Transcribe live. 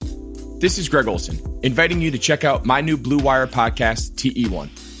This is Greg Olson, inviting you to check out my new Blue Wire podcast,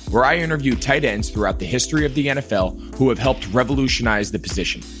 TE1, where I interview tight ends throughout the history of the NFL who have helped revolutionize the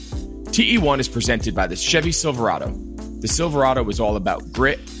position. TE1 is presented by the Chevy Silverado. The Silverado is all about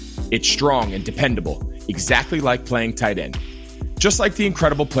grit. It's strong and dependable, exactly like playing tight end. Just like the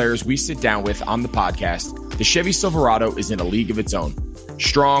incredible players we sit down with on the podcast, the Chevy Silverado is in a league of its own.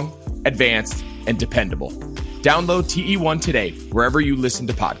 Strong, advanced, and dependable. Download TE1 today, wherever you listen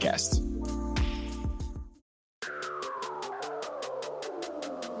to podcasts.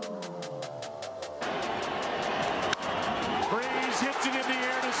 Breeze hits it in the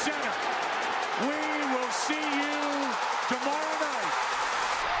air to center. We will see you tomorrow night.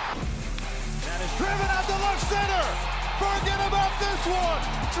 That is driven out to left center. Forget about this one.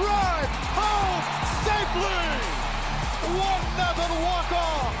 Drive home safely. 1-0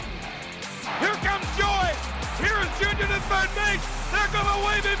 walk-off. Here comes Joy. Here is Junior to third base. They're going to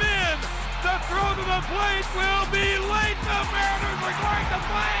wave him in. The throw to the plate will be late. The Mariners are going to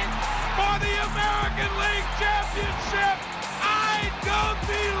play for the American League Championship. I don't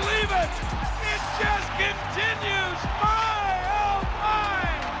believe it. It just continues. My, oh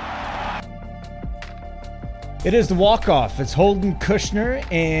my. It is the walk-off. It's Holden Kushner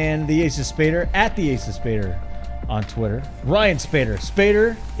and the Ace of Spader at the Ace of Spader on Twitter. Ryan Spader.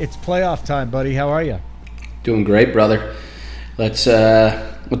 Spader, it's playoff time, buddy. How are you? Doing great, brother. Let's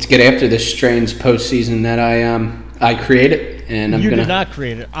get after this strange postseason that I created, and You did not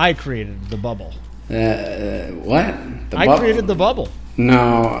create it. I created the bubble. What? I created the bubble. No,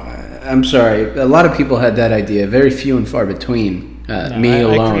 I'm sorry. A lot of people had that idea. Very few and far between. Me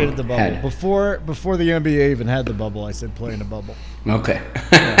alone. I created the bubble before the NBA even had the bubble. I said play in a bubble. Okay.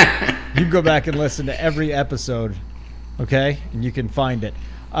 Yeah. You can go back and listen to every episode, okay, and you can find it.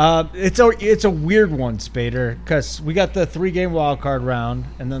 It's a weird one, Spader, because we got the 3-game wild card round,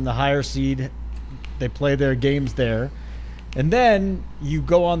 and then the higher seed, they play their games there, and then you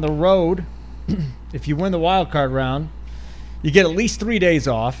go on the road. If you win the wild card round, you get at least 3 days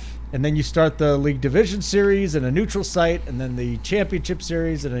off, and then you start the league division series in a neutral site, and then the championship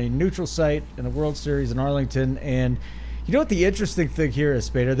series in a neutral site, and a World Series in Arlington. And you know what the interesting thing here is,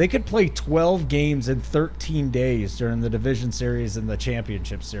 Spader? They could play 12 games in 13 days during the division series and the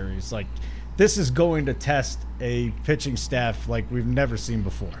championship series. Like, this is going to test a pitching staff like we've never seen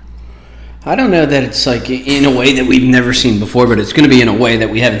before. I don't know that it's like in a way that we've never seen before, but it's going to be in a way that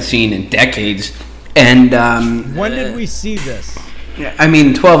we haven't seen in decades. And when did we see this? I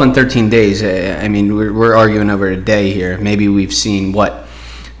mean, 12 and 13 days. I mean, we're arguing over a day here. Maybe we've seen,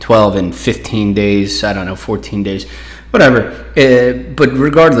 12 and 15 days. I don't know, 14 days. Whatever. But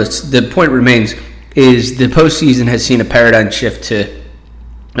regardless, the point remains is the postseason has seen a paradigm shift to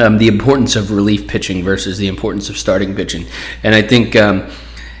the importance of relief pitching versus the importance of starting pitching. And I think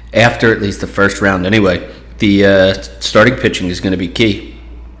after at least the first round anyway, the starting pitching is going to be key.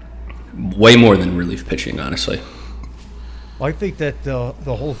 Way more than relief pitching, honestly. Well, I think that the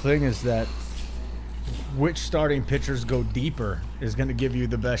whole thing is that which starting pitchers go deeper is going to give you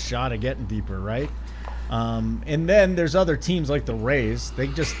the best shot at getting deeper, right? And then there's other teams like the Rays.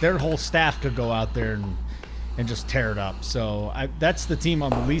 Their whole staff could go out there and just tear it up. So that's the team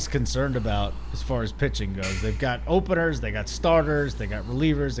I'm least concerned about as far as pitching goes. They've got openers, they got starters, they got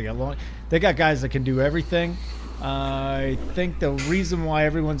relievers, they got guys that can do everything. I think the reason why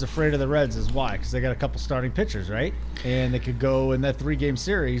everyone's afraid of the Reds is why? Because they got a couple starting pitchers, right? And they could go in that 3-game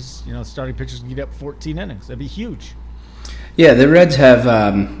series. Starting pitchers can get up 14 innings. That'd be huge. Yeah, the Reds have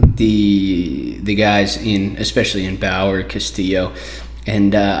the guys especially in Bauer, Castillo,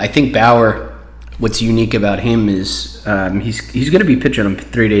 and I think Bauer. What's unique about him is he's going to be pitching on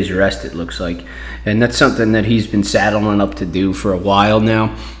 3 days rest. It looks like, and that's something that he's been saddling up to do for a while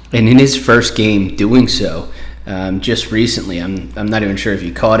now. And in his first game, doing so, just recently, I'm not even sure if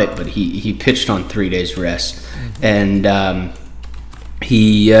you caught it, but he pitched on 3 days rest, and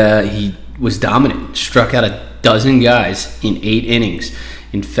he was dominant. Struck out a dozen guys in 8 innings.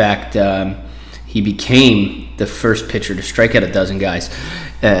 In fact, he became the first pitcher to strike out a dozen guys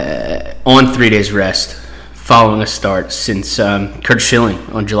on 3 days rest following a start since Curt Schilling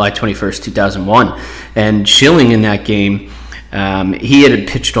on July 21st, 2001. And Schilling in that game, he had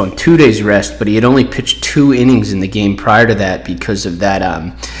pitched on 2 days rest, but he had only pitched 2 innings in the game prior to that because of that.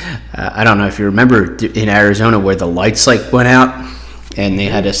 I don't know if you remember in Arizona where the lights went out. And they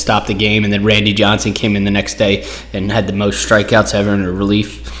had to stop the game, and then Randy Johnson came in the next day and had the most strikeouts ever in a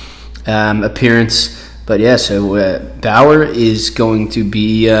relief appearance. But yeah, so Bauer is going to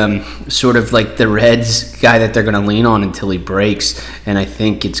be sort of like the Reds guy that they're going to lean on until he breaks, and I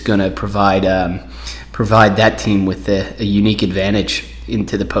think it's going to provide that team with a unique advantage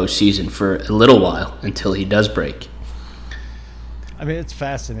into the postseason for a little while until he does break. I mean, it's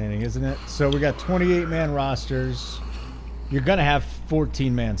fascinating, isn't it? So we got 28-man rosters. You're going to have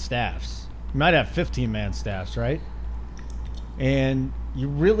 14-man staffs. You might have 15-man staffs, right? And you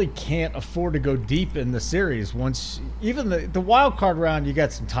really can't afford to go deep in the series once, even the wild card round, you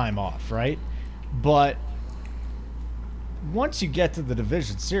got some time off, right? But once you get to the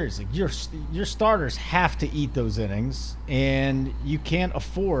division series, like your starters have to eat those innings, and you can't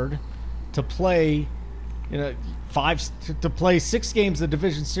afford to play, to play 6 games of the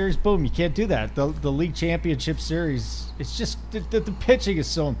division series. Boom, you can't do that. The league championship series, it's just the pitching is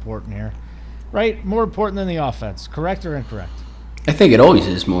so important here, right? More important than the offense. Correct or incorrect? I think it always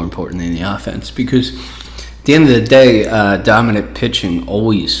is more important than the offense because at the end of the day, dominant pitching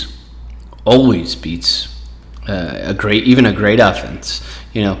always beats a great offense.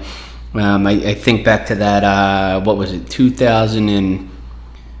 I think back to that. What was it?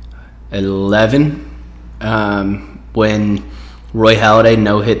 2011, when Roy Halladay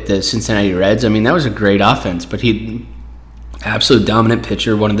no-hit the Cincinnati Reds. I mean, that was a great offense, but he absolute dominant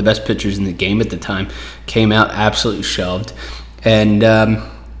pitcher, one of the best pitchers in the game at the time, came out absolutely shoved. And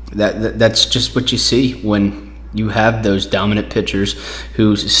that's just what you see when you have those dominant pitchers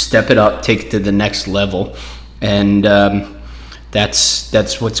who step it up, take it to the next level, and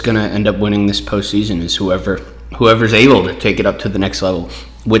that's what's going to end up winning this postseason is whoever's able to take it up to the next level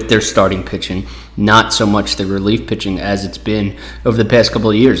with their starting pitching, not so much the relief pitching as it's been over the past couple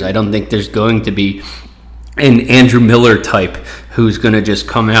of years. I don't think there's going to be an Andrew Miller type who's going to just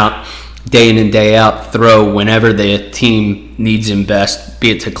come out day in and day out, throw whenever the team needs him best, be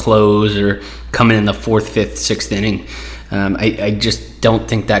it to close or coming in the 4th, 5th, 6th inning. I just don't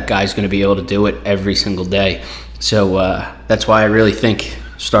think that guy's going to be able to do it every single day. So that's why I really think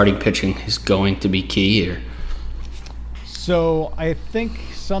starting pitching is going to be key here. So I think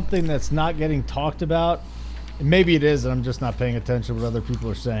something that's not getting talked about, and maybe it is, and I'm just not paying attention to what other people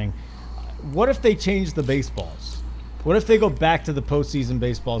are saying. What if they change the baseballs? What if they go back to the postseason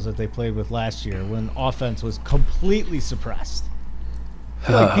baseballs that they played with last year when offense was completely suppressed? I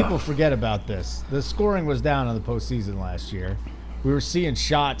feel like people forget about this. The scoring was down in the postseason last year. We were seeing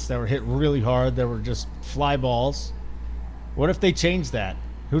shots that were hit really hard that were just fly balls. What if they change that?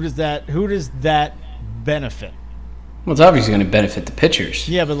 Who does that benefit? Well, it's obviously going to benefit the pitchers.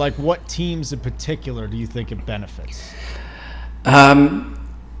 Yeah, but like what teams in particular do you think it benefits?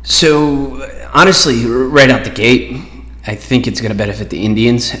 So, honestly, right out the gate, I think it's going to benefit the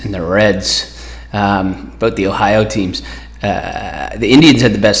Indians and the Reds, both the Ohio teams. The Indians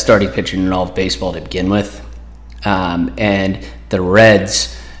had the best starting pitcher in all of baseball to begin with, and the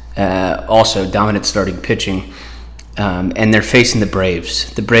Reds also dominant starting pitching, and they're facing the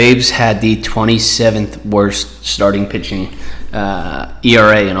Braves. The Braves had the 27th worst starting pitching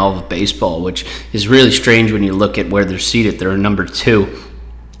ERA in all of baseball, which is really strange when you look at where they're seated. They're number 2.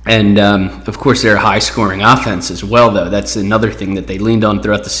 And, of course, they're a high-scoring offense as well, though. That's another thing that they leaned on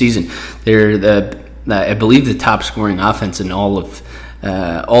throughout the season. They're, I believe, the top-scoring offense in all of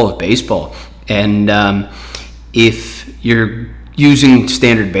baseball. And if you're using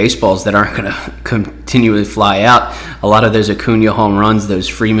standard baseballs that aren't going to continually fly out, a lot of those Acuna home runs, those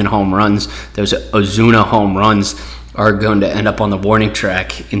Freeman home runs, those Ozuna home runs are going to end up on the warning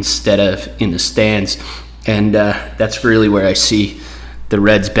track instead of in the stands. And that's really where I see the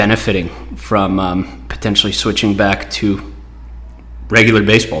Reds benefiting from potentially switching back to regular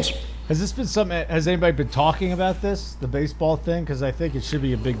baseballs. Has this been something? Has anybody been talking about this, the baseball thing? Because I think it should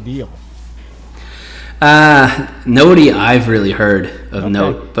be a big deal. Nobody I've really heard of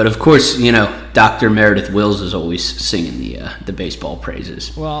note, but of course, Dr. Meredith Wills is always singing the baseball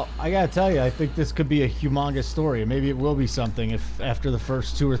praises. Well, I gotta tell you, I think this could be a humongous story. Maybe it will be something if after the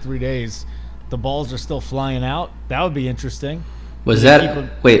first 2 or 3 days, the balls are still flying out. That would be interesting. Was that a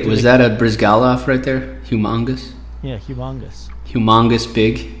Brizgalov right there? Humongous? Yeah, humongous. Humongous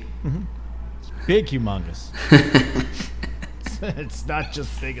big? Mm-hmm. Big humongous. It's not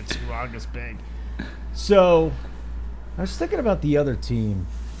just big, it's humongous big. So, I was thinking about the other team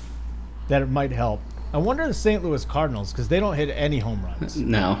that it might help. I wonder the St. Louis Cardinals, because they don't hit any home runs.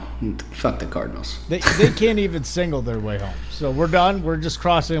 No, fuck the Cardinals. They can't even single their way home. So we're done. We're just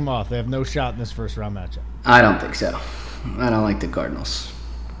crossing them off. They have no shot in this first round matchup. I don't think so. I don't like the Cardinals.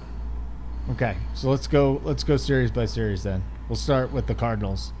 Okay, so let's go series by series then. We'll start with the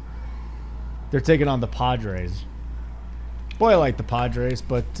Cardinals. They're taking on the Padres. Boy, I like the Padres,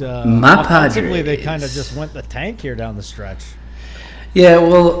 but offensively they kind of just went the tank here down the stretch. Yeah,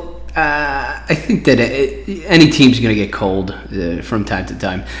 well, I think that any team's going to get cold from time to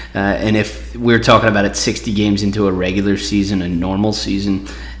time. And if we're talking about it 60 games into a regular season, a normal season,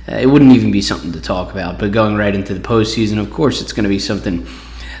 it wouldn't even be something to talk about. But going right into the postseason, of course, it's going to be something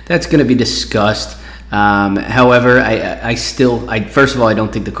that's going to be discussed. However, I first of all, I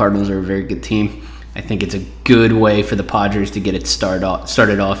don't think the Cardinals are a very good team. I think it's a good way for the Padres to get it started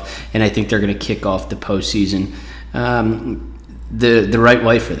off, and I think they're going to kick off the postseason the right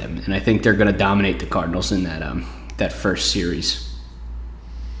way for them, and I think they're going to dominate the Cardinals in that first series.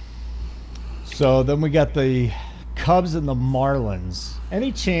 So then we got the Cubs and the Marlins.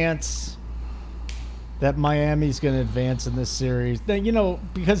 Any chance that Miami's going to advance in this series?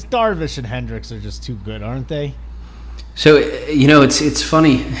 Because Darvish and Hendricks are just too good, aren't they? So, it's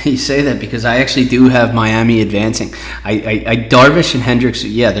funny you say that because I actually do have Miami advancing. I Darvish and Hendricks,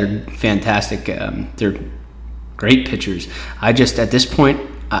 yeah, they're fantastic. They're great pitchers. I just, at this point,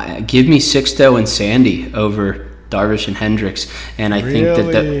 give me Sixto and Sandy over Darvish and Hendricks. And I think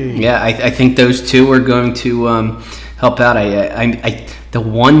I think those two are going to help out. The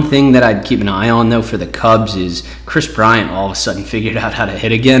one thing that I'd keep an eye on, though, for the Cubs is Chris Bryant all of a sudden figured out how to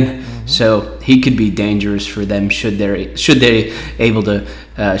hit again. Mm-hmm. So he could be dangerous for them should they be able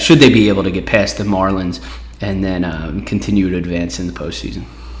to get past the Marlins and then continue to advance in the postseason.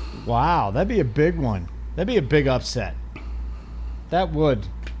 Wow, that'd be a big one. That'd be a big upset. That would.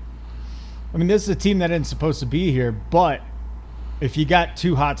 I mean, this is a team that isn't supposed to be here, but if you got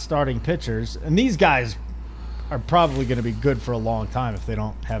two hot starting pitchers, and these guys are probably going to be good for a long time if they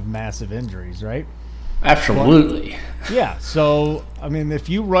don't have massive injuries, right? Absolutely. But, yeah, so, I mean, if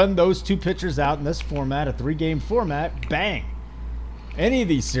you run those two pitchers out in this format, a 3-game format, bang. Any of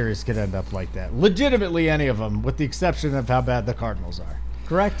these series could end up like that. Legitimately any of them, with the exception of how bad the Cardinals are.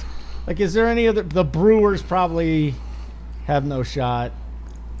 Correct? Like, is there any other – the Brewers probably have no shot.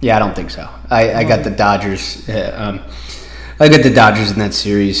 Yeah, I don't think so. I got the Dodgers. I got the Dodgers in that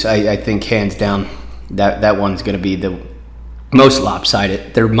series. I think hands down that one's going to be the most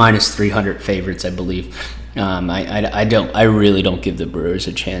lopsided. They're minus 300 favorites, I believe. I really don't give the Brewers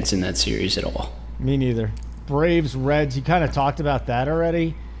a chance in that series at all. Me neither. Braves, Reds, you kind of talked about that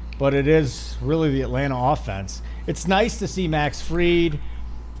already, but it is really the Atlanta offense. It's nice to see Max Fried,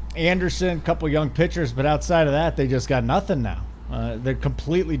 Anderson, a couple young pitchers, but outside of that, they just got nothing now. They're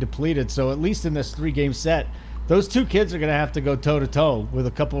completely depleted. So at least in this 3-game set, those two kids are going to have to go toe-to-toe with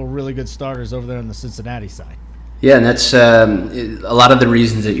a couple of really good starters over there on the Cincinnati side. Yeah, and that's a lot of the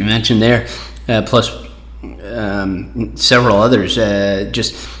reasons that you mentioned there, plus several others.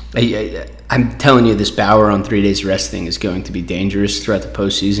 I'm telling you, this Bauer on 3 days rest thing is going to be dangerous throughout the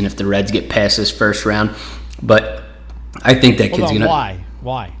postseason if the Reds get past this first round. But I think that kid's going to...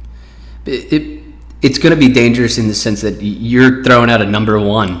 Why? It's going to be dangerous in the sense that you're throwing out a number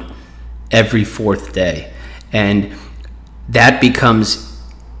one every fourth day. And that becomes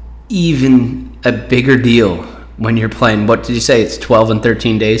even a bigger deal when you're playing, what did you say, it's 12 and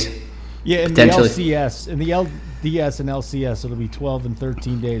 13 days? Yeah, in the LCS, in the LDS and LCS, it'll be 12 and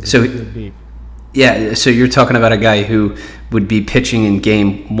 13 days. So, yeah, so you're talking about a guy who would be pitching in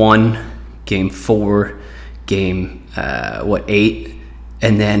game 1, game 4, game, 8,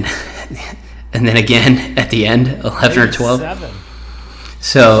 and then again at the end, 11 or 12.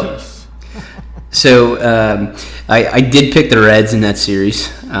 7. So I did pick the Reds in that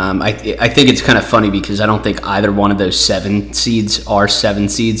series. I think it's kind of funny because I don't think either one of those 7 seeds are 7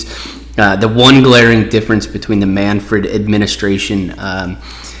 seeds. The one glaring difference between the Manfred administration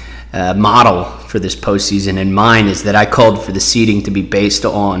model for this postseason and mine is that I called for the seeding to be based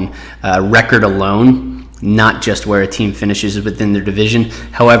on record alone, not just where a team finishes within their division.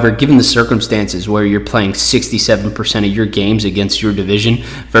 However, given the circumstances where you're playing 67% of your games against your division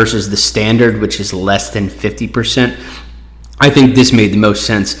versus the standard, which is less than 50%, I think this made the most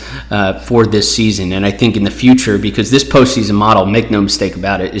sense for this season. And I think in the future, because this postseason model, make no mistake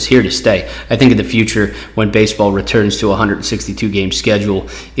about it, is here to stay. I think in the future, when baseball returns to a 162-game schedule,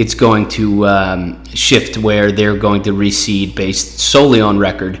 it's going to shift where they're going to reseed based solely on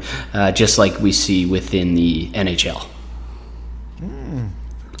record, just like we see within the NHL.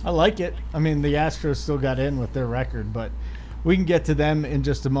 I like it. I mean, the Astros still got in with their record, but we can get to them in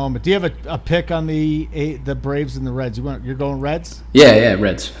just a moment. Do you have a pick on the Braves and the Reds? You're going Reds? Yeah,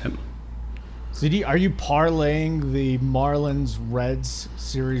 Reds. So are you parlaying the Marlins-Reds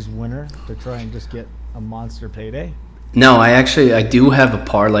series winner to try and just get a monster payday? No, I do have a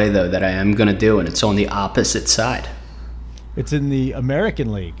parlay, though, that I am going to do, and it's on the opposite side. It's in the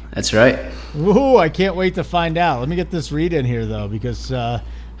American League. That's right. Ooh, I can't wait to find out. Let me get this read in here, though, because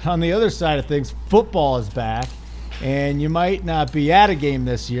on the other side of things, football is back. And you might not be at a game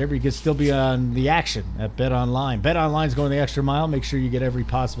this year, but you could still be on the action at BetOnline. BetOnline's going the extra mile. Make sure you get every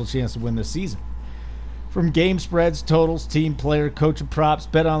possible chance to win this season. From game spreads, totals, team, player, coach, and props,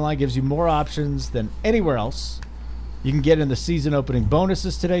 BetOnline gives you more options than anywhere else. You can get in the season opening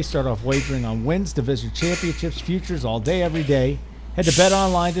bonuses today. Start off wagering on wins, division championships, futures all day, every day. Head to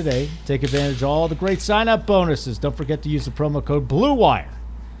BetOnline today. Take advantage of all the great sign-up bonuses. Don't forget to use the promo code BLUEWIRE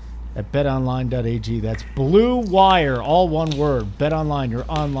at betonline.ag. That's Blue Wire, all one word. BetOnline, your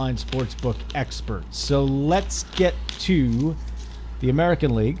online sportsbook experts. So let's get to the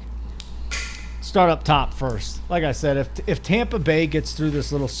American League. Start up top first. Like I said, if Tampa Bay gets through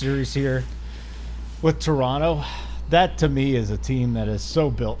this little series here with Toronto, that to me is a team that is so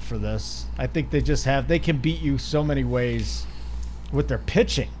built for this. I think they can beat you so many ways with their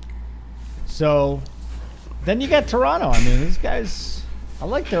pitching. So then you got Toronto. I mean, these guys, I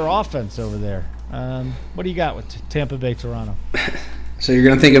like their offense over there. What do you got with Tampa Bay, Toronto? So you're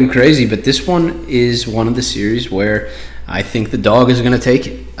going to think I'm crazy, but this one is one of the series where I think the dog is going to take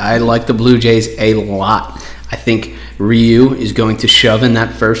it. I like the Blue Jays a lot. I think Ryu is going to shove in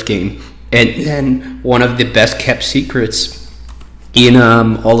that first game. And then one of the best kept secrets in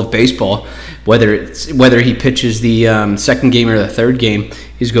all of baseball, whether he pitches the second game or the third game,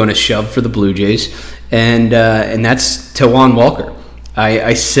 he's going to shove for the Blue Jays. And that's Taijuan Walker.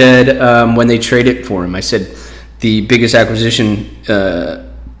 I said when they traded for him, I said the biggest acquisition, the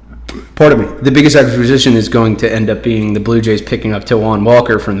biggest acquisition is going to end up being the Blue Jays picking up Taijuan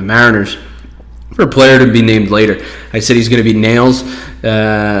Walker from the Mariners for a player to be named later. I said he's going to be nails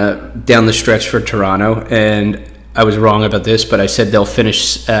down the stretch for Toronto, and I was wrong about this, but I said they'll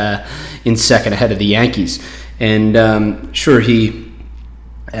finish in second ahead of the Yankees. And sure, he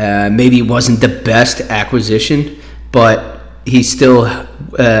maybe wasn't the best acquisition, but he still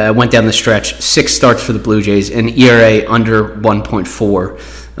went down the stretch, 6 starts for the Blue Jays, and ERA under 1.4.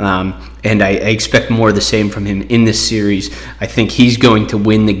 And I expect more of the same from him in this series. I think he's going to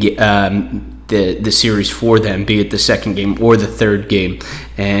win the series for them, be it the second game or the third game.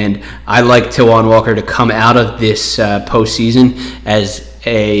 And I like Taijuan Walker to come out of this postseason as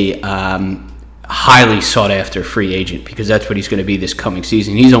a highly sought-after free agent, because that's what he's going to be this coming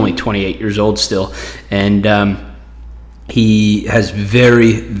season. He's only 28 years old still, and he has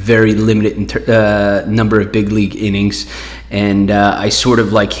very, very limited number of big league innings, and I sort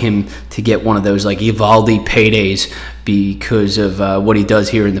of like him to get one of those like Evaldi paydays because of what he does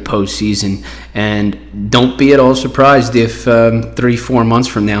here in the postseason. And don't be at all surprised if 3-4 months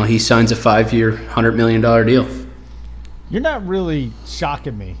from now he signs a 5-year, $100 million deal. You're not really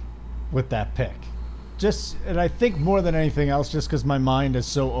shocking me with that pick. And I think more than anything else, just because my mind is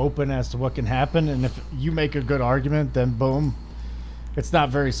so open as to what can happen, and if you make a good argument, then boom, it's not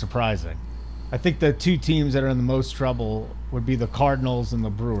very surprising. I think the two teams that are in the most trouble would be the Cardinals and the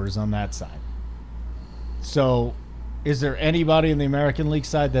Brewers on that side. So is there anybody in the American League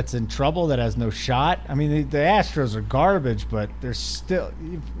side that's in trouble that has no shot? I mean, the Astros are garbage, but they're still,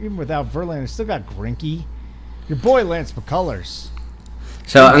 even without Verlander, they still got Greinke. Your boy Lance McCullers.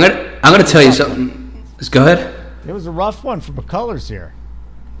 So I'm gonna tell you something. Just go ahead. It was a rough one for McCullers here.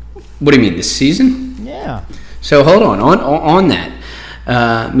 What do you mean, this season? Yeah. So hold on that.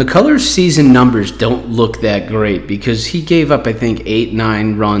 McCullers' season numbers don't look that great because he gave up, I think,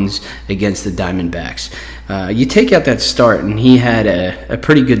 8-9 runs against the Diamondbacks. You take out that start, and he had a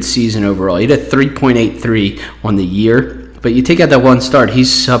pretty good season overall. He had a 3.83 on the year, but you take out that one start,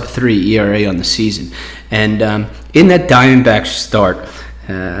 he's sub-3 ERA on the season. And in that Diamondbacks start,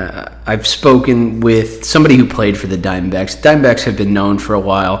 I've spoken with somebody who played for the Diamondbacks. Diamondbacks have been known for a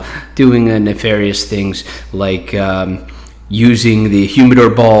while doing nefarious things like using the humidor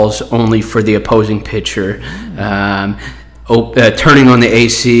balls only for the opposing pitcher, turning on the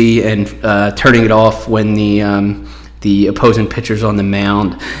AC and turning it off when the opposing pitcher's on the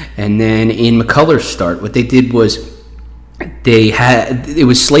mound. And then in McCullers' start, what they did was it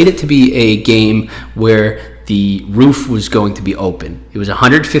was slated to be a game where the roof was going to be open. It was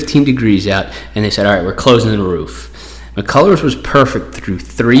 115 degrees out, and they said, all right, we're closing the roof. McCullers was perfect through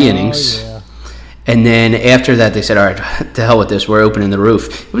 3 innings. Yeah. And then after that, they said, all right, to hell with this, we're opening the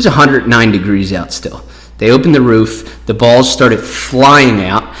roof. It was 109 degrees out still. They opened the roof. The balls started flying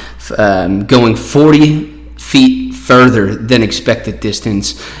out, going 40 feet further than expected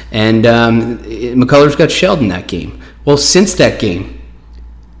distance. And McCullers got shelled in that game. Well, since that game,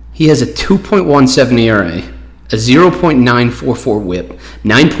 he has a 2.17 ERA, a 0.944 whip,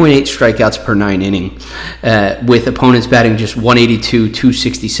 9.8 strikeouts per 9 inning, with opponents batting just 182,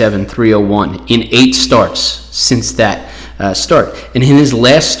 267, 301 in 8 starts since that start. And in his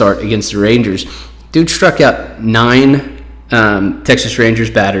last start against the Rangers, Dude struck out 9 Texas Rangers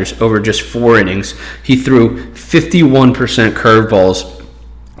batters over just 4 innings. He threw 51% curveballs,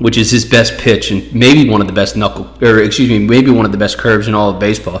 which is his best pitch and maybe one of the best maybe one of the best curves in all of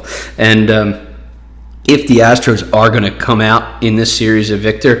baseball. And if the Astros are going to come out in this series a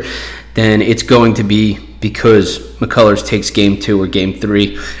victor, then it's going to be because McCullers takes Game 2 or Game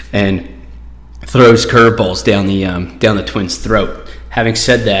 3 and throws curveballs down the Twins' throat. Having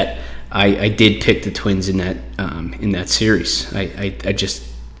said that, I did pick the Twins in that series. I just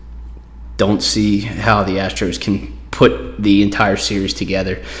don't see how the Astros can put the entire series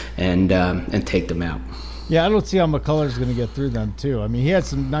together and take them out. Yeah, I don't see how McCullers going to get through them, too. I mean, he had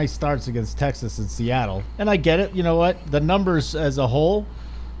some nice starts against Texas and Seattle. And I get it. You know what? The numbers as a whole,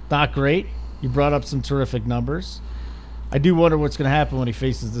 not great. You brought up some terrific numbers. I do wonder what's going to happen when he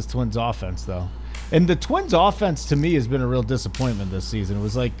faces this Twins offense, though. And the Twins offense, to me, has been a real disappointment this season. It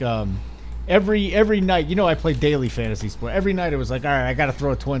was like every night, I play daily fantasy sport. Every night it was like, all right, I got to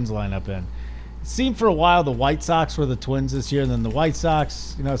throw a Twins lineup in. It seemed for a while the White Sox were the Twins this year, and then the White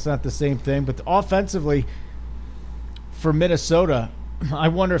Sox, it's not the same thing. But offensively, for Minnesota, I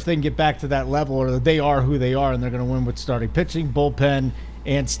wonder if they can get back to that level, or they are who they are, and they're going to win with starting pitching, bullpen,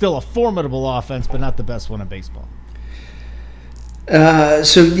 and still a formidable offense, but not the best one in baseball. You're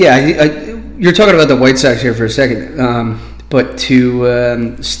talking about the White Sox here for a second, but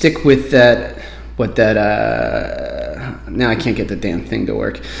to stick with that, now I can't get the damn thing to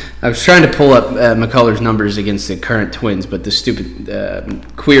work. I was trying to pull up McCullers' numbers against the current Twins, but the stupid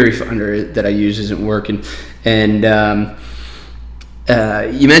query finder that I use isn't working. And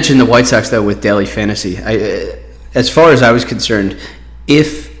you mentioned the White Sox, though, with daily fantasy. As far as I was concerned,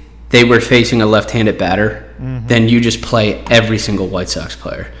 if they were facing a left-handed batter, then you just play every single White Sox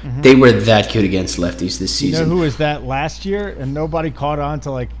player. They were that good against lefties this season. You know who was that last year, and nobody caught on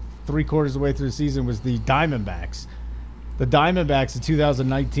to like 3/4 of the way through the season, was the Diamondbacks. The Diamondbacks in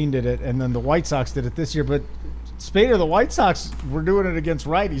 2019 did it, and then the White Sox did it this year. But Spader, the White Sox were doing it against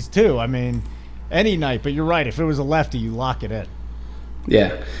righties too. I mean, any night. But you're right. If it was a lefty, you lock it in.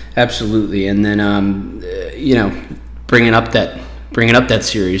 Yeah, absolutely. And then, bringing up that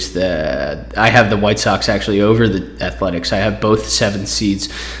series, I have the White Sox actually over the Athletics. I have both 7 seeds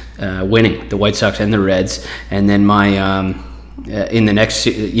winning, the White Sox and the Reds. And then my in the next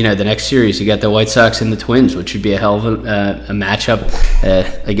series, you got the White Sox and the Twins, which would be a hell of a matchup.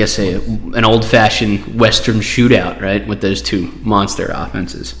 I guess an old-fashioned Western shootout, right, with those two monster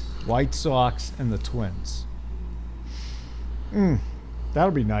offenses. White Sox and the Twins.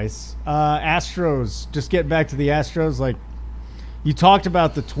 That'll be nice. Astros, just getting back to the Astros, like, you talked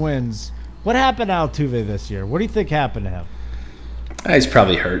about the Twins. What happened to Altuve this year? What do you think happened to him? He's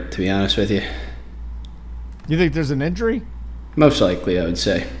probably hurt, to be honest with you. You think there's an injury? Most likely, I would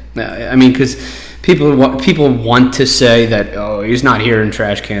say. I mean, because people want to say that, oh, he's not here in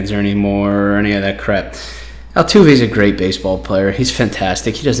trash cans anymore or any of that crap. Altuve's a great baseball player. He's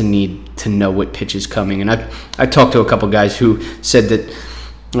fantastic. He doesn't need to know what pitch is coming. And I talked to a couple guys who said that,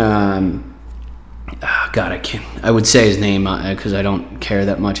 I would say his name because I don't care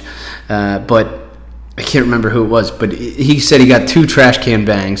that much. But I can't remember who it was. But he said he got 2 trash can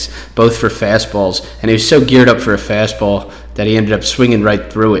bangs, both for fastballs. And he was so geared up for a fastball that he ended up swinging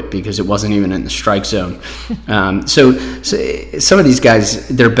right through it because it wasn't even in the strike zone. So some of these guys,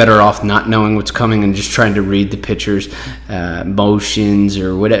 they're better off not knowing what's coming and just trying to read the pitcher's motions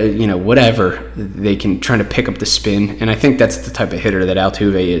or whatever they can, trying to pick up the spin. And I think that's the type of hitter that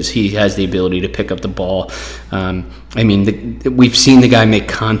Altuve is. He has the ability to pick up the ball. We've seen the guy make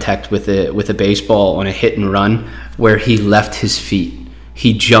contact with a baseball on a hit and run where he left his feet.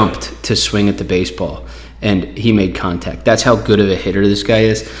 He jumped to swing at the baseball, and he made contact. That's how good of a hitter this guy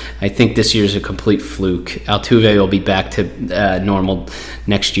is. I think this year's a complete fluke. Altuve will be back to normal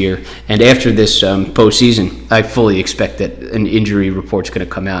next year. And after this postseason, I fully expect that an injury report's going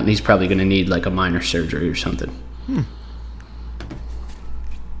to come out, and he's probably going to need like a minor surgery or something.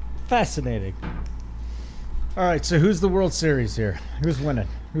 Fascinating. All right, so who's the World Series here? Who's winning?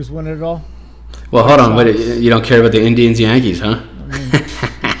 Who's winning it all? Well, hold on. What, you don't care about the Indians-Yankees, huh? I mean,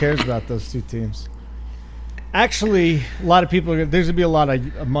 who cares about those two teams? Actually, a lot of people there's going to be a lot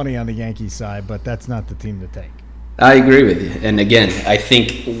of money on the Yankees side, but that's not the team to take. I agree with you. And again, I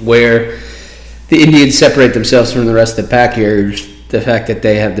think where the Indians separate themselves from the rest of the pack here is the fact that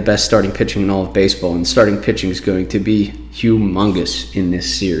they have the best starting pitching in all of baseball, and starting pitching is going to be humongous in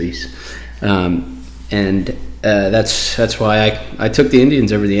this series. That's why I took the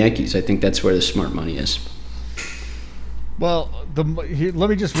Indians over the Yankees. I think that's where the smart money is. Well, let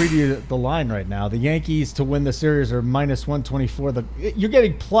me just read you the line right now. The Yankees to win the series are minus 124. You're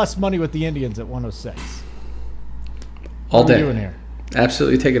getting plus money with the Indians at 106. All day. What are you doing here?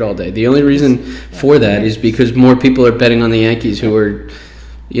 Absolutely take it all day. The only reason for that is because more people are betting on the Yankees who are,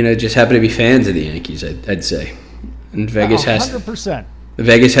 just happen to be fans of the Yankees, I'd say. And Vegas 100%.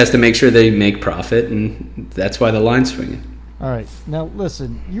 Vegas has to make sure they make profit, and that's why the line's swinging. All right. Now,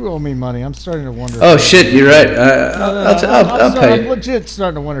 listen, you owe me money. I'm starting to wonder. Oh, shit, you're right. I'll pay. I'm legit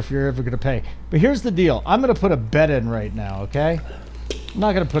starting to wonder if you're ever going to pay. But here's the deal. I'm going to put a bet in right now, okay? I'm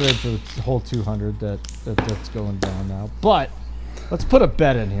not going to put it in for the whole 200 that's going down now. But let's put a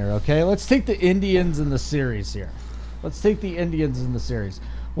bet in here, okay? Let's take the Indians in the series here.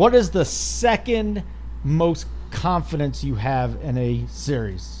 What is the second most confidence you have in a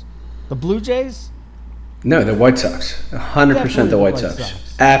series? The Blue Jays? No, the White Sox. 100% the White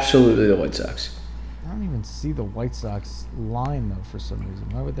Sox. Absolutely the White Sox. I don't even see the White Sox line, though, for some reason.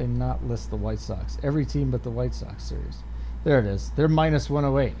 Why would they not list the White Sox? Every team but the White Sox series. There it is. They're minus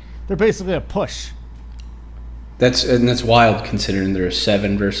 108. They're basically a push. That's wild considering they're a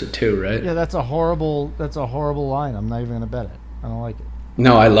 7 versus a 2, right? Yeah, that's a horrible line. I'm not even going to bet it. I don't like it.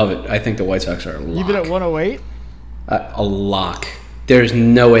 No, I love it. I think the White Sox are a lock. Even at 108? A lock. There's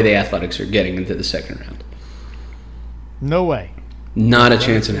no way the Athletics are getting into the second round. No way. Not a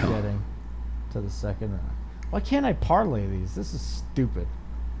chance in hell. Getting to the second round. Why can't I parlay these? This is stupid.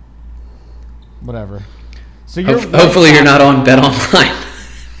 Whatever. So hopefully you're not on Bet Online.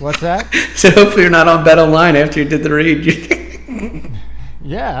 What's that? So hopefully you're not on Bet Online after you did the read.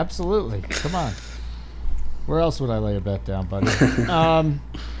 Yeah, absolutely. Come on. Where else would I lay a bet down, buddy?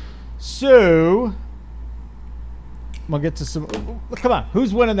 So we'll get to some. Come on,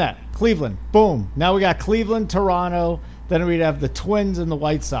 who's winning that? Cleveland. Boom. Now we got Cleveland, Toronto. Then we'd have the Twins and the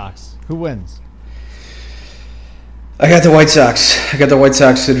White Sox. Who wins? I got the White Sox. I got the White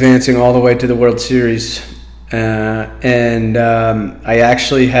Sox advancing all the way to the World Series. And I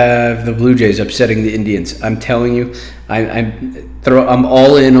actually have the Blue Jays upsetting the Indians. I'm telling you, I'm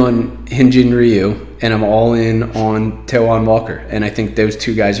all in on Hyun-Jin Ryu, and I'm all in on Taijuan Walker. And I think those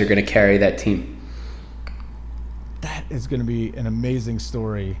two guys are going to carry that team. That is going to be an amazing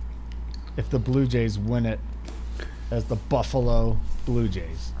story if the Blue Jays win it as the Buffalo Blue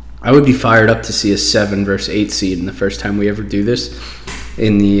Jays. I would be fired up to see a 7 versus 8 seed in the first time we ever do this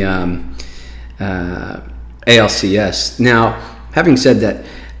in the ALCS. Now, having said that,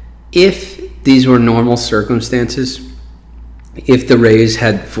 if these were normal circumstances, if the Rays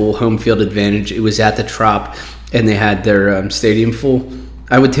had full home field advantage, it was at the Trop, and they had their stadium full,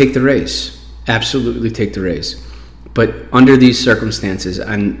 I would take the Rays. Absolutely take the Rays. But under these circumstances,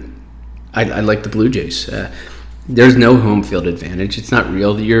 I like the Blue Jays. There's no home field advantage. It's not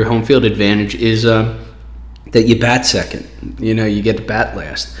real. Your home field advantage is that you bat second. You get to bat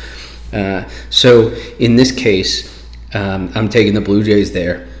last. So in this case, I'm taking the Blue Jays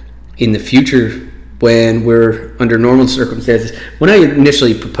there. In the future, when we're under normal circumstances, when I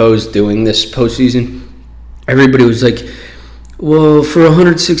initially proposed doing this postseason, everybody was like, well, for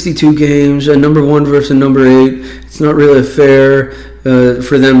 162 games, a number 1 versus a number 8, it's not really fair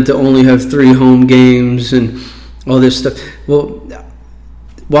for them to only have 3 home games and all this stuff. Well,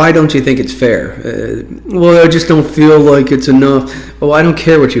 why don't you think it's fair? Well, I just don't feel like it's enough. Well, I don't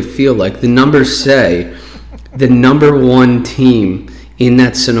care what you feel like. The numbers say the number 1 team in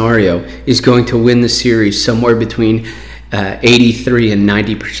that scenario is going to win the series somewhere between 83 and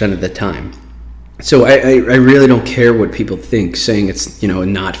 90% of the time. So I really don't care what people think, saying it's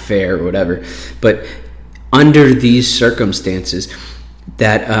not fair or whatever. But under these circumstances,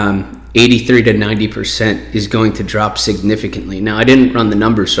 that 83 to 90% is going to drop significantly. Now, I didn't run the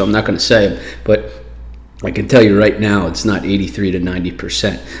numbers, so I'm not going to say it, but I can tell you right now it's not 83 to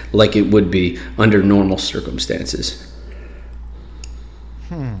 90% like it would be under normal circumstances.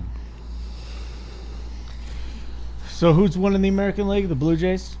 So who's winning the American League? The Blue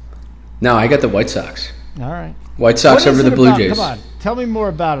Jays? No, I got the White Sox. All right. White Sox over the Blue Jays. Come on, tell me more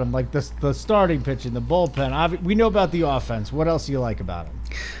about them. Like the starting pitching, the bullpen. We know about the offense. What else do you like about them?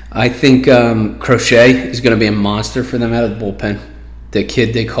 I think Crochet is going to be a monster for them out of the bullpen. The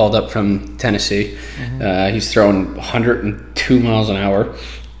kid they called up from Tennessee. He's throwing 102 miles an hour.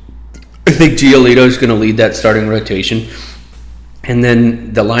 I think Giolito is going to lead that starting rotation. And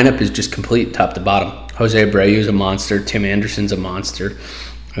then the lineup is just complete top to bottom. Jose Abreu is a monster. Tim Anderson's a monster.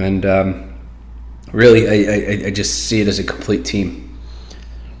 And really, I just see it as a complete team.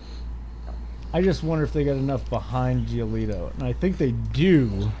 I just wonder if they got enough behind Giolito. And I think they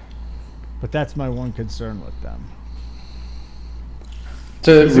do, but that's my one concern with them.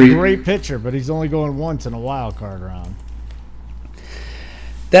 He's a great pitcher, but he's only going once in a wild card round.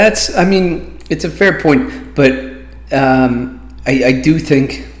 It's a fair point, but I do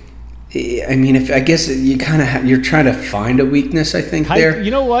think. I mean, if I guess you kind of you're trying to find a weakness. I think there. You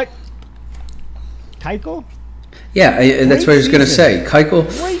know what? Keuchel? Yeah, that's what I was going to say. Keuchel.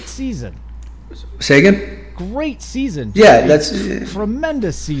 Great season. Say again? Great season. Yeah, that's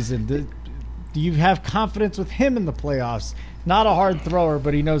tremendous season. Do you have confidence with him in the playoffs? Not a hard thrower,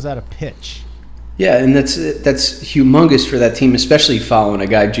 but he knows how to pitch. Yeah, and that's humongous for that team, especially following a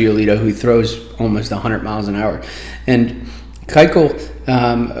guy, Giolito, who throws almost 100 miles an hour. And Keuchel,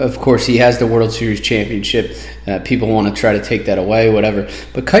 of course, he has the World Series championship. People want to try to take that away, whatever.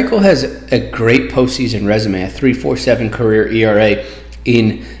 But Keuchel has a great postseason resume, a 3.47 career ERA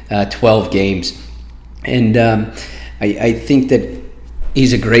in 12 games. And I think that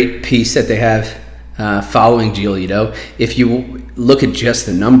he's a great piece that they have following Giolito. If you look at just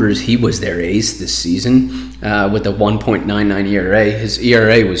the numbers, he was their ace this season with a 1.99 ERA. His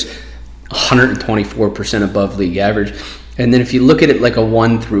ERA was 124% above league average. And then if you look at it like a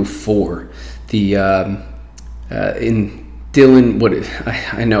 1 through 4, the in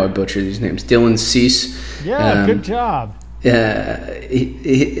Dylan, I know I butchered these names. Dylan Cease. Yeah, good job. He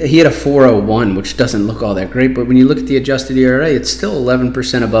had a 4.01, which doesn't look all that great, but when you look at the adjusted ERA, it's still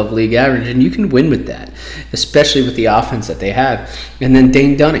 11% above league average, and you can win with that, especially with the offense that they have. And then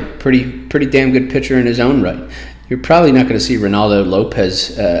Dane Dunning, pretty damn good pitcher in his own right. You're probably not going to see Ronaldo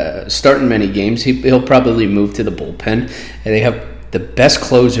Lopez starting many games. He'll probably move to the bullpen. And they have the best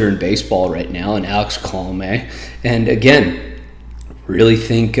closer in baseball right now, in Alex Colomé. And again, really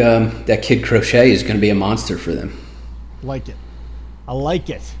think that kid Crochet is going to be a monster for them. Like it. I like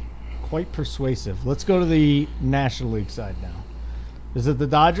it. Quite persuasive. Let's go to the National League side now. Is it the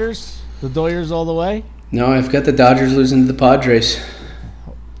Dodgers? The Doyers all the way? No, I've got the Dodgers losing to the Padres.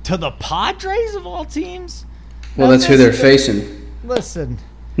 To the Padres of all teams? Well, that's who they're facing. Listen.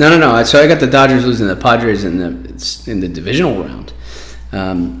 No. So I got the Dodgers losing to the Padres in the divisional round.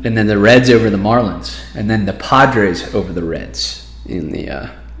 And then the Reds over the Marlins. And then the Padres over the Reds in the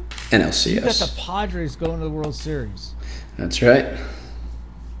NLCS. You got the Padres going to the World Series. That's right.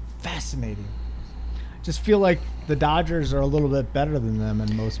 Fascinating. Just feel like the Dodgers are a little bit better than them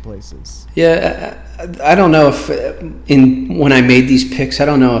in most places. Yeah, I don't know if when I made these picks, I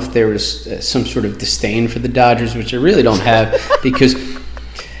don't know if there was some sort of disdain for the Dodgers, which I really don't have, because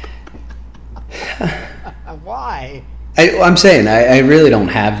why? I'm saying I really don't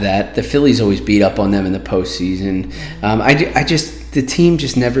have that. The Phillies always beat up on them in the postseason. The team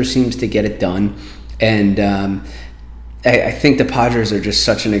just never seems to get it done, and I think the Padres are just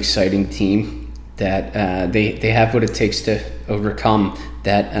such an exciting team that they have what it takes to overcome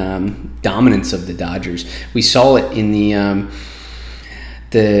that dominance of the Dodgers. We saw it in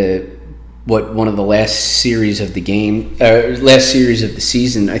one of the last series of the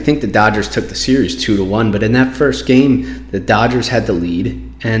season. I think the Dodgers took the series 2-1, but in that first game, the Dodgers had the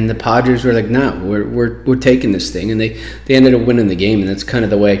lead, and the Padres were like, "No, we're taking this thing," and they ended up winning the game, and that's kind of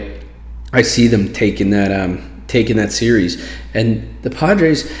the way I see them taking that series. And the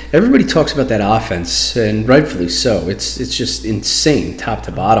Padres, everybody talks about that offense, and rightfully so. It's just insane, top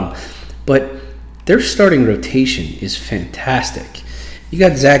to bottom. But their starting rotation is fantastic. You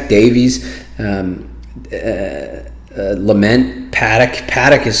got Zach Davies, Lament, Paddock.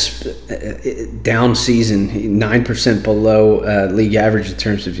 Paddock is down season, 9% below league average in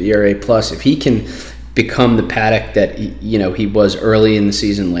terms of ERA plus. If he can become the Paddock that he was early in the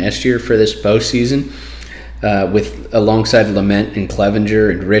season last year for this postseason, with alongside Lament and Clevenger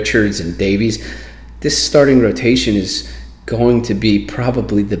and Richards and Davies, this starting rotation is going to be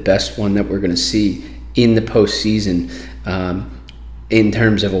probably the best one that we're going to see in the postseason in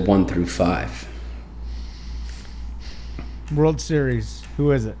terms of a 1 through 5. World Series,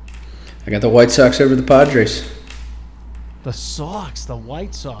 who is it? I got the White Sox over the Padres. The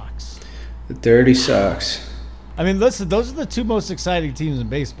White Sox. The Dirty Sox. I mean, listen, those are the two most exciting teams in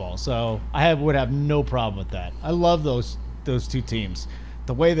baseball, so I would have no problem with that. I love those two teams.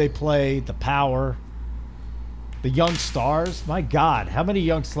 The way they play, the power, the young stars. My God, how many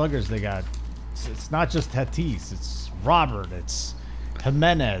young sluggers they got. It's not just Tatis. It's Robert. It's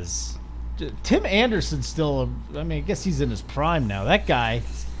Jimenez. Tim Anderson's still, I guess he's in his prime now. That guy,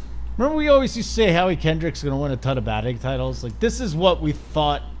 remember we always used to say Howie Kendrick's going to win a ton of batting titles? Like, this is what we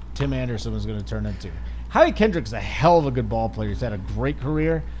thought Tim Anderson was going to turn into. Howie Kendrick's a hell of a good ball player. He's had a great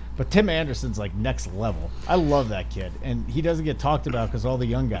career, but Tim Anderson's like next level. I love that kid, and he doesn't get talked about because all the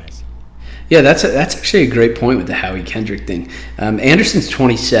young guys. Yeah, that's actually a great point with the Howie Kendrick thing. Anderson's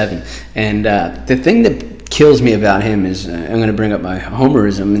 27, and the thing that kills me about him is I'm going to bring up my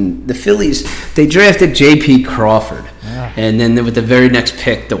homerism. And the Phillies, they drafted J.P. Crawford, And then with the very next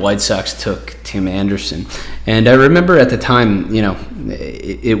pick, the White Sox took Tim Anderson. And I remember at the time,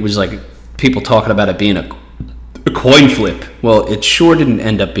 it was like people talking about it being a coin flip. Well, it sure didn't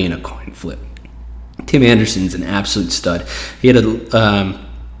end up being a coin flip. Tim Anderson's an absolute stud. He had a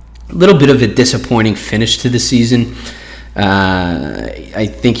little bit of a disappointing finish to the season. I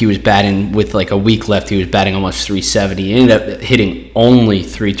think he was batting with like a week left. He was batting almost 370. He ended up hitting only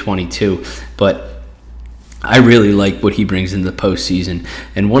 322. But I really like what he brings into the postseason.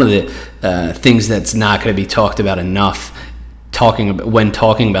 And one of the things that's not going to be talked about enough when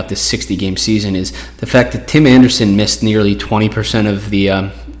talking about this 60-game season is the fact that Tim Anderson missed nearly 20%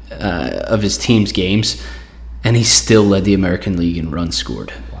 of his team's games, and he still led the American League in runs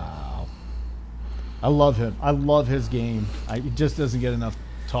scored. Wow. I love him. I love his game. He just doesn't get enough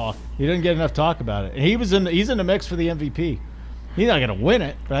talk. He doesn't get enough talk about it. And he's in the mix for the MVP. He's not going to win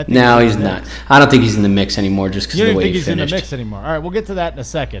it, but I think no, he's not. I don't think he's in the mix anymore just because of the way he finished. You don't think he's in the mix anymore. All right, we'll get to that in a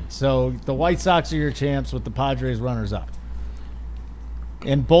second. So the White Sox are your champs with the Padres runners-up.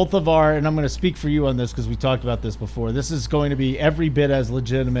 And both of and I'm going to speak for you on this because we talked about this before, this is going to be every bit as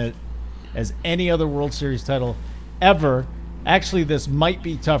legitimate as any other World Series title ever. Actually, this might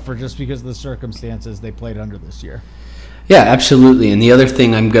be tougher just because of the circumstances they played under this year. Yeah, absolutely. And the other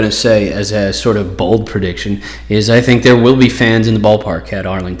thing I'm going to say as a sort of bold prediction is I think there will be fans in the ballpark at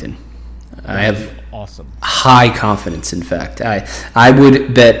Arlington. I have high confidence, in fact. I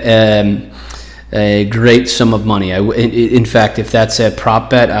would bet a great sum of money. In fact, if that's a prop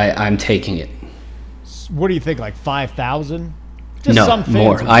bet, I'm taking it. What do you think, like 5,000? No,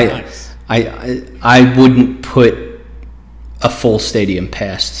 more. I wouldn't put a full stadium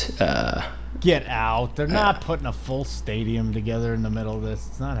past. Get out! They're not putting a full stadium together in the middle of this.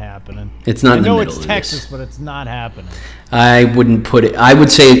 It's not happening. It's not. I know it's Texas, but it's not happening. I wouldn't put it. I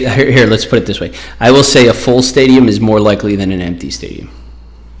would say here. Let's put it this way. I will say a full stadium is more likely than an empty stadium.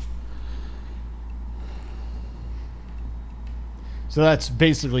 So that's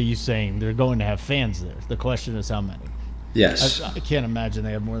basically you saying they're going to have fans there. The question is how many. Yes. I can't imagine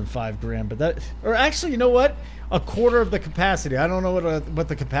they have more than $5,000, but that, or actually, you know what? A quarter of the capacity. I don't know what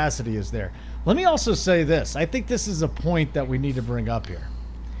the capacity is there. Let me also say this. I think this is a point that we need to bring up here.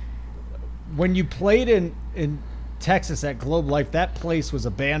 When you played in Texas at Globe Life, that place was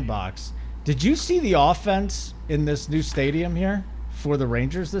a bandbox. Did you see the offense in this new stadium here for the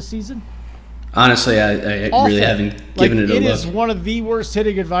Rangers this season? Honestly, I really haven't given it a look. It is one of the worst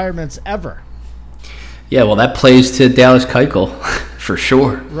hitting environments ever. Yeah, well, that plays to Dallas Keuchel for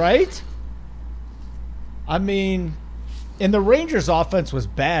sure. Right? I mean, and the Rangers' offense was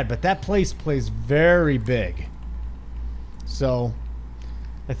bad, but that place plays very big. So,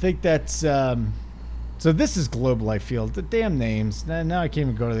 I think that's so this is Globe Life Field. The damn names. Now I can't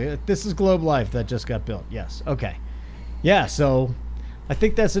even go to this is Globe Life that just got built. Yes. Okay. Yeah, so I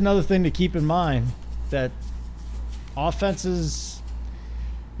think that's another thing to keep in mind, that offenses,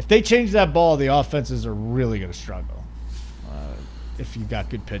 if they change that ball, the offenses are really going to struggle if you've got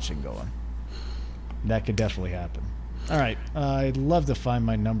good pitching going. That could definitely happen. All right. I'd love to find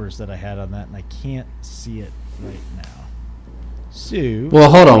my numbers that I had on that, and I can't see it right now. So, well,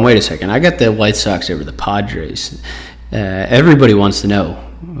 hold on. Wait a second. I got the White Sox over the Padres. Everybody wants to know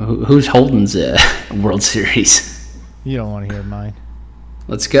who's Holden's World Series. You don't want to hear mine.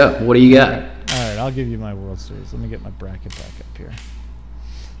 Let's go. What do you got? All right, I'll give you my World Series. Let me get my bracket back up here.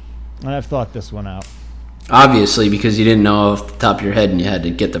 And I've thought this one out. Obviously, because you didn't know off the top of your head and you had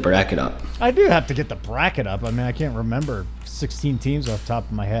to get the bracket up. I do have to get the bracket up. I mean, I can't remember 16 teams off the top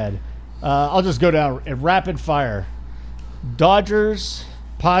of my head. I'll just go down at rapid fire. Dodgers,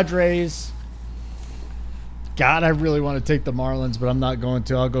 Padres. God, I really want to take the Marlins, but I'm not going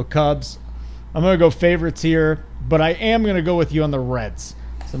to. I'll go Cubs. I'm going to go favorites here, but I am going to go with you on the Reds.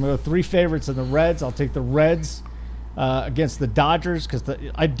 So I'm going to go 3 favorites in the Reds. I'll take the Reds against the Dodgers because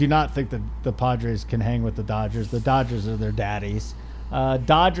I do not think that the Padres can hang with the Dodgers. The Dodgers are their daddies.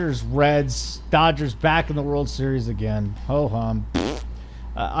 Dodgers, Reds. Dodgers back in the World Series again. Ho-hum.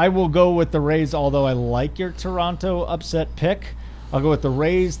 I will go with the Rays, although I like your Toronto upset pick. I'll go with the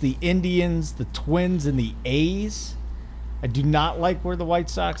Rays, the Indians, the Twins, and the A's. I do not like where the White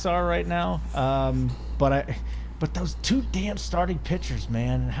Sox are right now, but those 2 damn starting pitchers,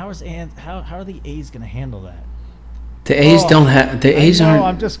 man. How are the A's going to handle that? The A's don't have. The A's aren't.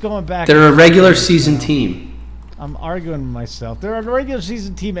 I'm just going back. They're a regular season team. I'm arguing with myself. They're a regular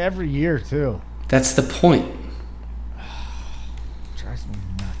season team every year too. That's the point. Drives me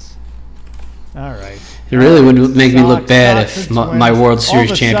nuts. All right. It really would make me look bad if my World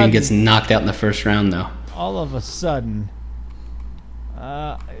Series champion gets knocked out in the first round, though. All of a sudden,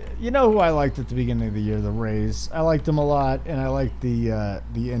 You know who I liked at the beginning of the year? The Rays. I liked them a lot, and I liked the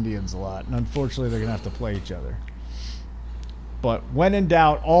Indians a lot. And unfortunately, they're going to have to play each other. But when in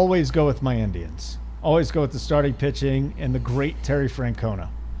doubt, always go with my Indians. Always go with the starting pitching and the great Terry Francona.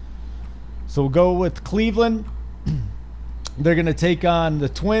 So we'll go with Cleveland. They're going to take on the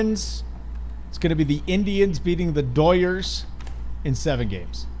Twins. It's going to be the Indians beating the Doyers in 7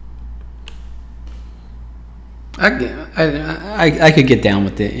 games. I could get down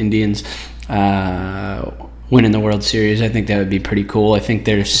with the Indians winning the World Series. I think that would be pretty cool. I think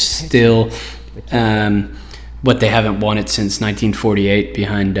they're still what they haven't won it since 1948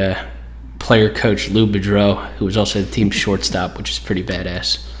 behind player coach Lou Boudreau, who was also the team's shortstop, which is pretty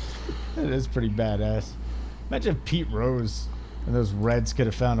badass. It is pretty badass. Imagine if Pete Rose and those Reds could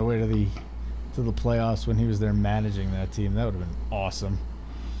have found a way to the playoffs when he was there managing that team. That would have been awesome.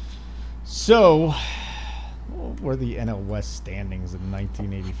 So, what were the NL West standings in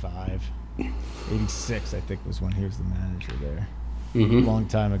 1985? 86, I think, was when he was the manager there. A long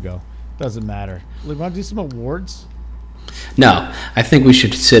time ago. Doesn't matter. You want to do some awards? No, I think we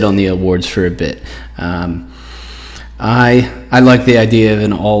should sit on the awards for a bit. I like the idea of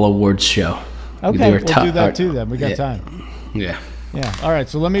an all awards show. Okay, we'll do that too then. We got time. Yeah. Yeah. All right,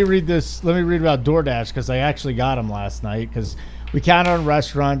 so let me read this. Let me read about DoorDash because I actually got them last night because we count on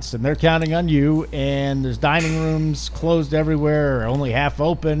restaurants and they're counting on you, and there's dining rooms closed everywhere or only half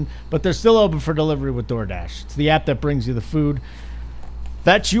open, but they're still open for delivery with DoorDash. It's the app that brings you the food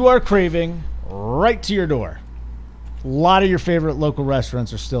that you are craving right to your door. A lot of your favorite local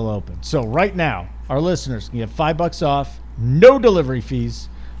restaurants are still open. So right now, our listeners can get $5 off, no delivery fees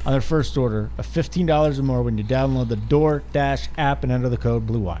on their first order of $15 or more when you download the DoorDash app and enter the code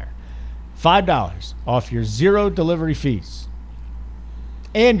BlueWire. $5 off your zero delivery fees.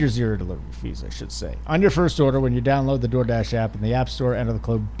 And your zero delivery fees, I should say, on your first order when you download the DoorDash app in the App Store. Enter the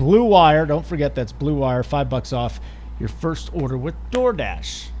code BlueWire. Don't forget that's BlueWire. $5 off your first order with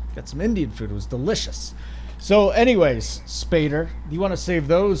DoorDash. Got some Indian food. It was delicious. So, anyways, Spader, do you want to save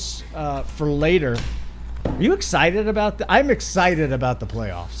those for later? Are you excited about I'm excited about the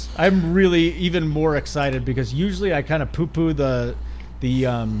playoffs. I'm really even more excited because usually I kind of poo-poo the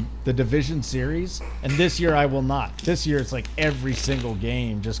division series, and this year I will not. This year it's like every single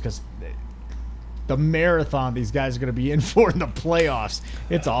game just because the marathon these guys are going to be in for in the playoffs.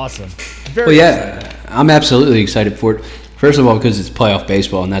 It's awesome. Very excited. I'm absolutely excited for it. First of all, because it's playoff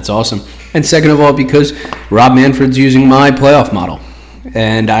baseball, and that's awesome. And second of all, because Rob Manfred's using my playoff model,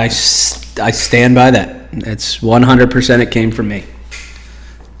 and I stand by that. It's 100% it came from me.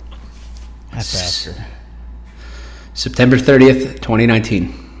 That's faster. September 30th,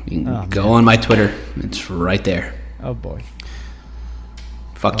 2019. You can go on my Twitter. It's right there. Oh, boy.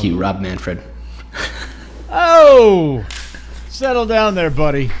 Fuck you, Rob Manfred. Oh! Settle down there,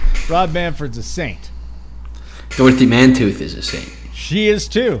 buddy. Rob Manfred's a saint. Dorothy Mantooth is a saint. She is,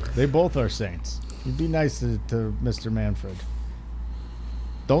 too. They both are saints. You'd be nice to Mr. Manfred.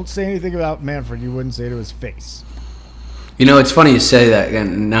 Don't say anything about Manfred you wouldn't say to his face. You know, it's funny you say that,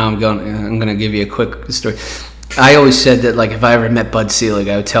 and now I'm going to give you a quick story. I always said that, like, if I ever met Bud Selig,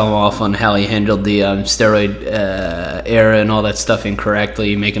 I would tell him off on how he handled the steroid era and all that stuff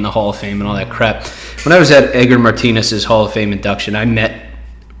incorrectly, making the Hall of Fame and all that crap. When I was at Edgar Martinez's Hall of Fame induction, I met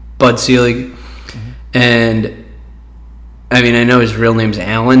Bud Selig, and I mean, I know his real name's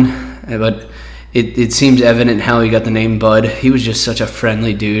Alan, but it seems evident how he got the name Bud. He was just such a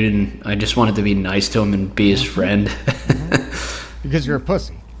friendly dude, and I just wanted to be nice to him and be his friend. Because you're a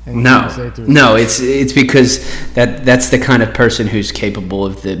pussy. No, it's because that's the kind of person who's capable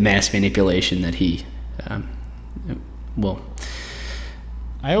of the mass manipulation that he,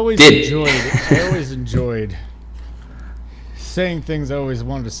 I always enjoyed saying things I always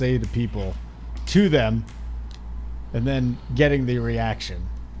wanted to say to people, to them, and then getting the reaction.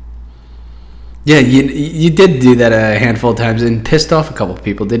 Yeah, you did do that a handful of times and pissed off a couple of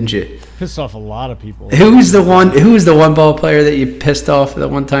people, didn't you? Pissed off a lot of people. Who was the one ball player that you pissed off that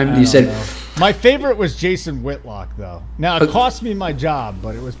one time? You said my favorite was Jason Whitlock, though. Now it cost me my job,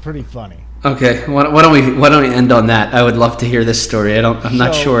 but it was pretty funny. Okay, why don't we end on that? I would love to hear this story. I'm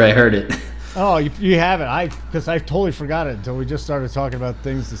not sure I heard it. Oh, you haven't? Because I totally forgot it until we just started talking about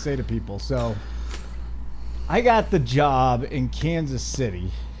things to say to people. So I got the job in Kansas City.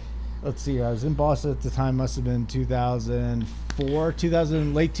 Let's see, I was in Boston at the time, must have been 2004,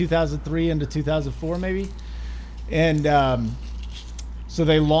 late 2003 into 2004 maybe. And so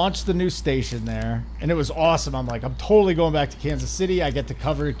they launched the new station there, and it was awesome. I'm like, I'm totally going back to Kansas City. I get to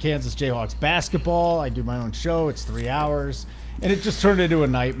cover Kansas Jayhawks basketball. I do my own show. It's 3 hours. And it just turned into a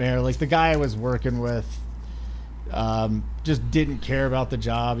nightmare. Like, the guy I was working with, Just didn't care about the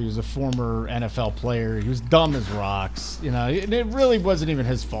job. He was a former NFL player. He was dumb as rocks. And it really wasn't even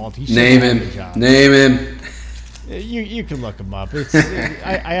his fault. He Name him. Name him. You can look him up.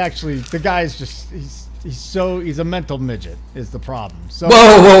 I actually, the guy's just he's a mental midget is the problem. So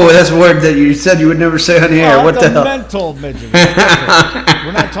whoa, that's a word that you said you would never say on the air. What the hell? Mental midget.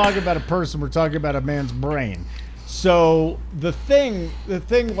 We're not talking about a person. We're talking about a man's brain. So the thing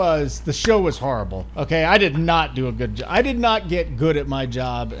was, the show was horrible. Okay, I did not do a good job. I did not get good at my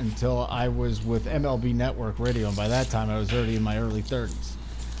job until I was with MLB Network Radio, and by that time I was already in my early 30s.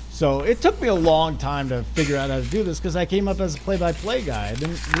 So it took me a long time to figure out how to do this because I came up as a play-by-play guy. I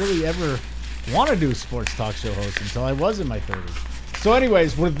didn't really ever want to do sports talk show host until I was in my 30s. So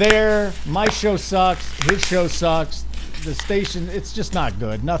anyways, we're there. My show sucks. His show sucks. The station, it's just not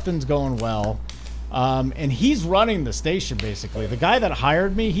good. Nothing's going well. And he's running the station, basically. The guy that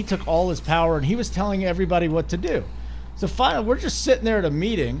hired me, he took all his power, and he was telling everybody what to do. So finally, we're just sitting there at a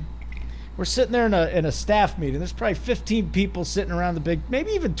meeting. We're sitting there in a staff meeting. There's probably 15 people sitting around the big,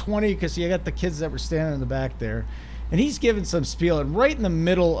 maybe even 20, because you got the kids that were standing in the back there. And he's giving some spiel, and right in the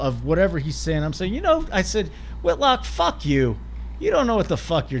middle of whatever he's saying, I'm saying, I said, Whitlock, fuck you. You don't know what the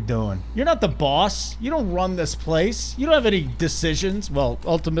fuck you're doing. You're not the boss. You don't run this place. You don't have any decisions. Well,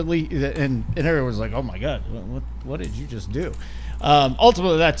 ultimately, and everyone was like, oh my God, what did you just do?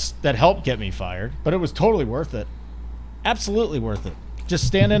 Ultimately, that helped get me fired, but it was totally worth it. Absolutely worth it. Just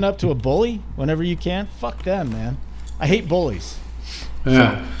standing up to a bully whenever you can. Fuck them, man. I hate bullies.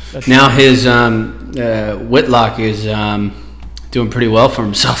 Yeah. So, now his Whitlock is doing pretty well for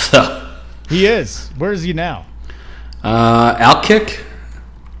himself, though. He is. Where is he now? Outkick.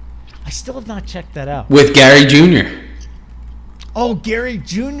 I still have not checked that out. With Gary Jr. Oh, Gary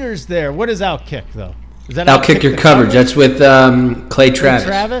Jr.'s there. What is Outkick, though? Is that Outkick your coverage? That's with Clay Travis.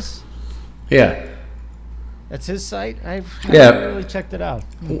 Clay Travis? Yeah. That's his site? I haven't really checked it out.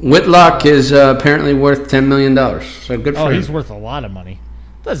 Whitlock is apparently worth $10 million. So good for him. Oh, he's worth a lot of money.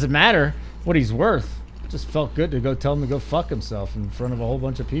 Doesn't matter what he's worth. It just felt good to go tell him to go fuck himself in front of a whole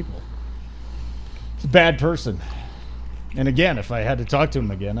bunch of people. He's a bad person. And again, if I had to talk to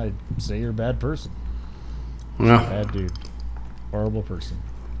him again, I'd say you're a bad person. No. Bad dude. Horrible person.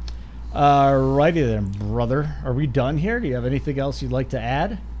 Righty then, brother. Are we done here? Do you have anything else you'd like to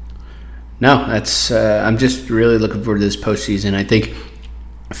add? No, that's. I'm just really looking forward to this postseason. I think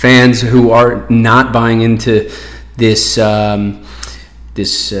fans who are not buying into this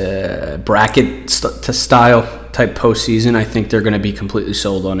bracket style type postseason, I think they're going to be completely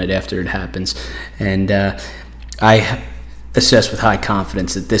sold on it after it happens. And I assess with high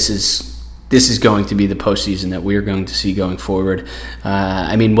confidence that this is going to be the postseason that we're going to see going forward.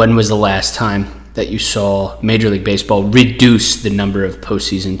 I mean, when was the last time that you saw Major League Baseball reduce the number of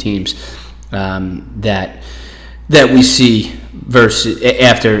postseason teams that we see versus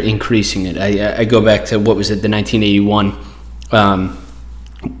after increasing it? I go back to, what was it, the 1981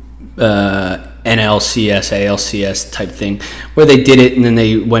 NLCS, ALCS type thing, where they did it and then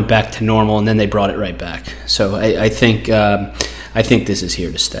they went back to normal and then they brought it right back. So I think this is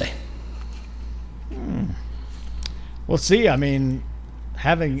here to stay. We'll see. I mean,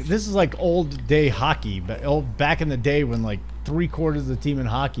 this is like old day hockey, but back in the day when like 3/4 of the team in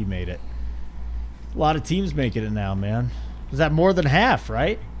hockey made it. A lot of teams making it now, man. Is that more than half,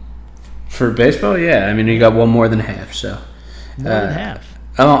 right? For baseball, yeah. I mean, you got one more than half, so. More than half.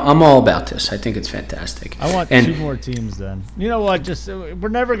 I'm all about this. I think it's fantastic. I want 2 more teams then. You know what? We're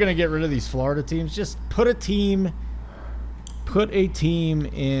never going to get rid of these Florida teams. Just put a team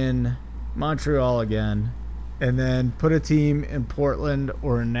in Montreal again, and then put a team in Portland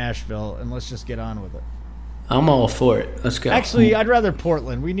or in Nashville, and let's just get on with it. I'm all for it. Let's go. Actually, I'd rather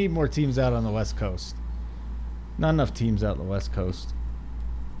Portland. We need more teams out on the West Coast. Not enough teams out on the West Coast.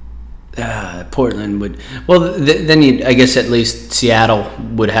 Portland would. Well, then I guess at least Seattle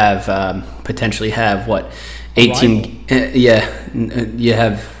would have potentially have what 18. You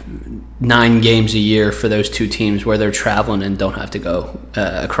have 9 games a year for those 2 teams where they're traveling and don't have to go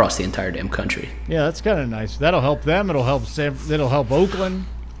across the entire damn country. Yeah, that's kind of nice. That'll help them. It'll help Oakland.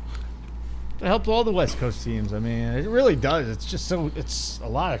 It helps all the West Coast teams. I mean, it really does. It's just it's a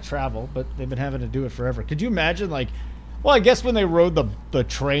lot of travel, but they've been having to do it forever. Could you imagine, like, well, I guess when they rode the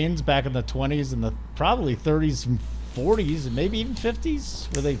trains back in the 20s and the probably 30s and 40s and maybe even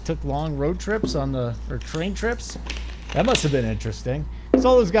 50s, where they took long road trips or train trips, that must have been interesting. It's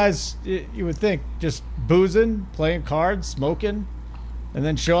all those guys, you would think, just boozing, playing cards, smoking, and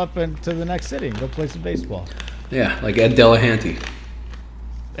then show up to the next city and go play some baseball. Yeah, like Ed Delahanty.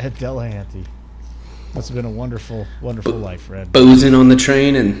 Ed Delahanty. Must have been a wonderful, wonderful life, Red. Boozing on the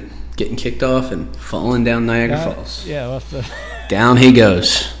train and getting kicked off and falling down Niagara Falls. Yeah, we'll have to... Down he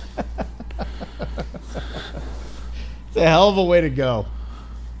goes. It's a hell of a way to go.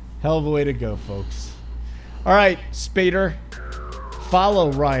 Hell of a way to go, folks. All right, Spader.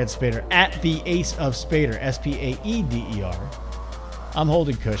 Follow Ryan Spader at the Ace of Spader, Spaeder. I'm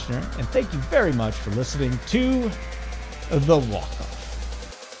Holden Kushner, and thank you very much for listening to The Walk.